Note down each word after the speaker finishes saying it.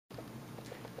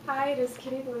Hi, it is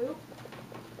Kitty Blue.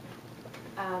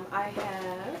 I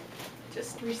have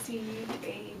just received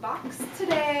a box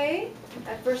today.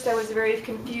 At first I was very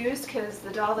confused because the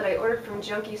doll that I ordered from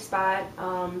Junkie Spot,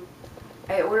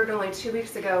 I ordered only 2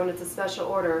 weeks ago and it's a special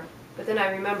order. But then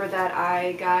I remembered that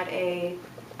I got a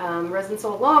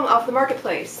Resinsoul Long off the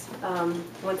marketplace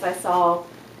once I saw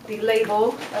the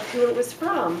label of who it was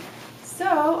from. So,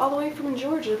 all the way from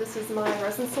Georgia, this is my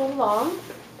Resinsoul Long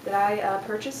that I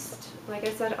purchased, like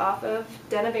I said, off of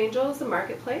Den of Angels, the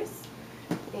marketplace.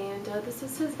 And this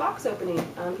is his box opening.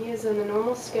 He is in the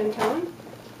normal skin tone.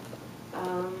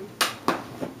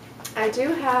 I do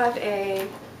have a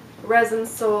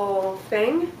Resinsoul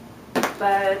Fang,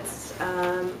 but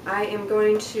I am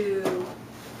going to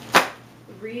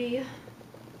redo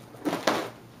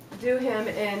him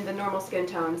in the normal skin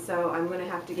tone, so I'm going to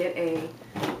have to get a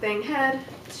Fang head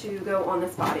to go on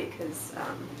this body because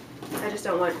I just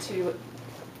don't want 70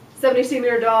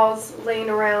 centimeter dolls laying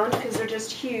around because they're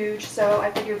just huge, so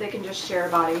I figured they can just share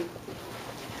a body. And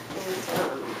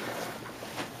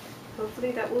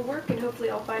hopefully that will work, and hopefully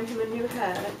I'll find him a new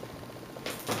head.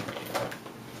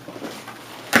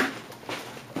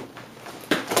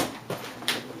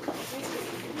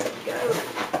 Here we go.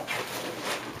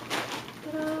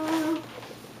 Ta-da.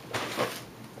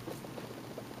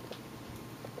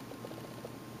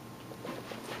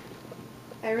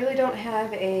 I really don't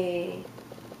have a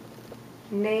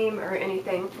name or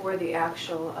anything for the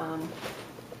actual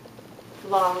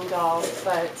long doll,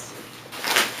 but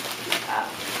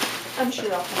I'm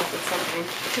sure I'll come up with something.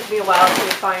 It took me a while to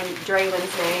find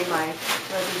Draylin's name, my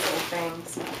Resinsoul Fang.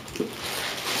 So.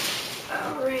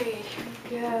 Alright, here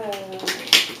we go.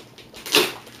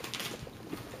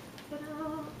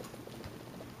 Ta-da!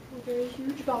 A very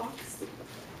huge box.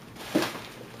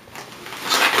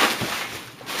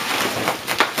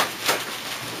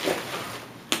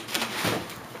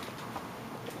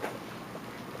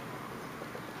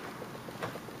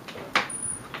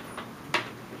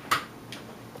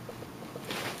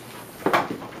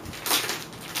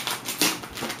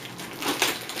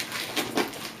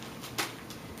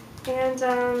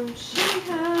 And she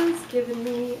has given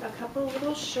me a couple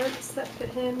little shirts that fit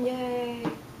him, yay!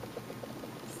 So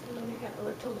I got a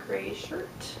little gray shirt.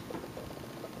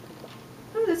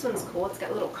 Oh, this one's cool, it's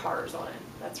got little cars on it.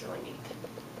 That's really neat.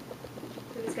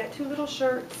 So he's got 2 little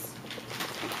shirts,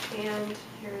 and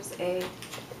here's a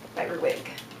fiber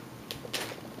wig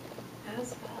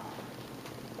as well.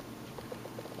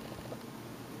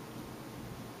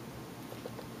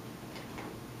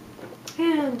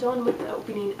 And on with the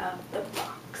opening of the box.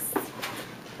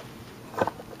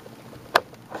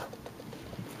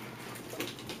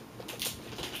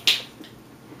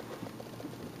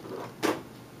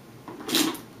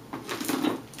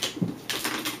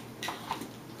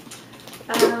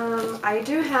 I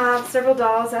do have several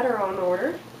dolls that are on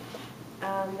order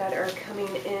that are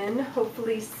coming in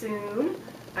hopefully soon.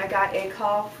 I got a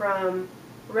call from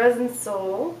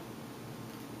Resinsoul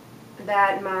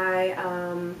that my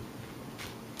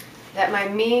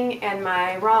Ming and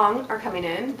my Rong are coming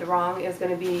in. The Rong is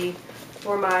going to be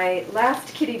for my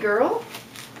last kitty girl,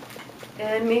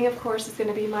 and Ming, of course, is going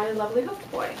to be my lovely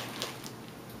hooked boy.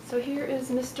 So here is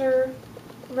Mr.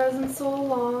 Resinsoul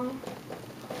Long.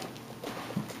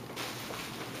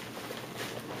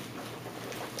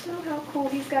 Oh, how cool.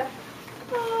 He's got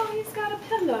a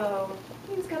pillow.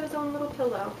 He's got his own little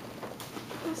pillow.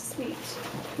 How sweet.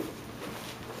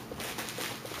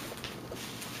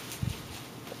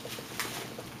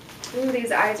 Ooh,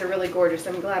 these eyes are really gorgeous.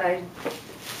 I'm glad I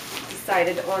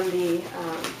decided on the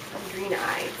green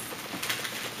eyes.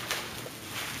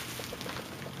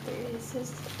 There is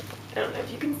his, I don't know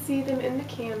if you can see them in the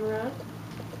camera.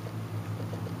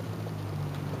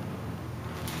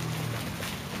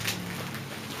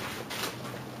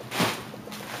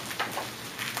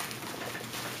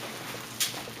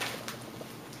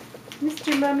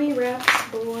 Mr. Mummy Wraps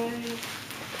boy.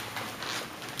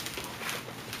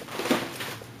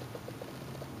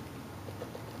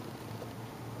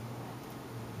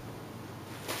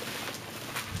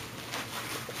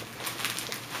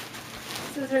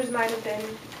 Scissors might have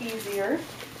been easier.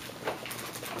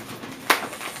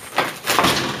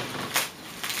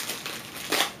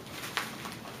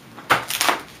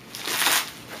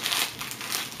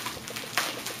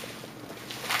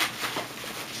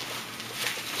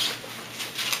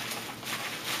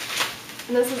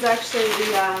 And this is actually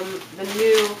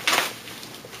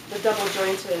the double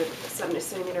jointed 70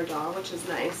 centimeter doll, which is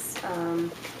nice.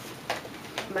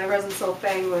 My Resinsoul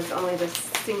Fang was only the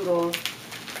single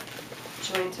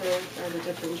jointed, or the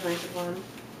different jointed one.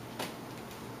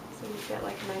 So you've got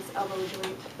like a nice elbow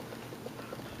joint.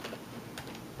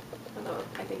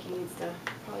 think he needs to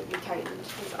probably be tightened.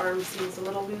 His arm seems a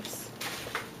little loose.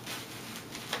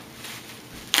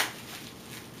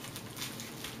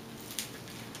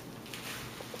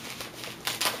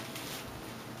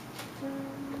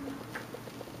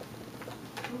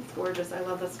 It's gorgeous. I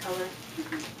love this color.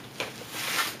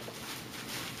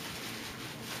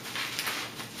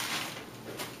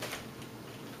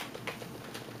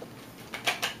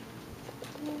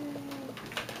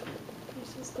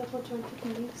 There's his double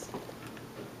jointed knees.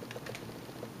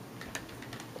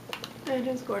 And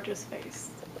his gorgeous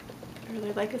face. I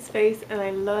really like his face, and I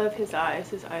love his eyes.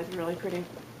 His eyes are really pretty.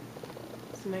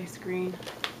 It's a nice green.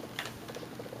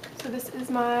 So this is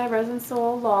my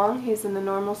Resinsoul Long. He's in the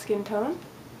normal skin tone.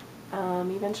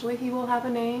 Eventually he will have a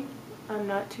name. I'm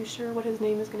not too sure what his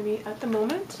name is going to be at the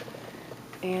moment.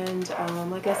 And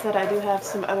like I said, I do have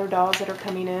some other dolls that are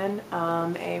coming in.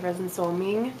 A Resinsoul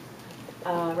Ming,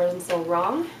 Resinsoul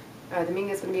Long. The Ming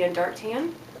is going to be in dark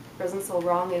tan. Resinsoul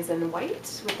Long is in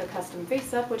white with a custom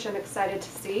face up, which I'm excited to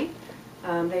see.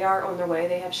 They are on their way.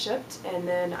 They have shipped. And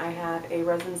then I have a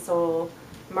Resinsoul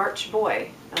March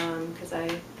Boy, because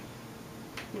I'm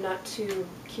not too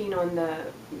keen on the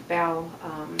bow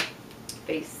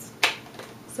face.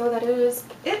 So that is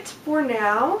it for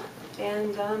now,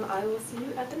 and I will see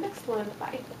you at the next one.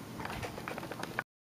 Bye.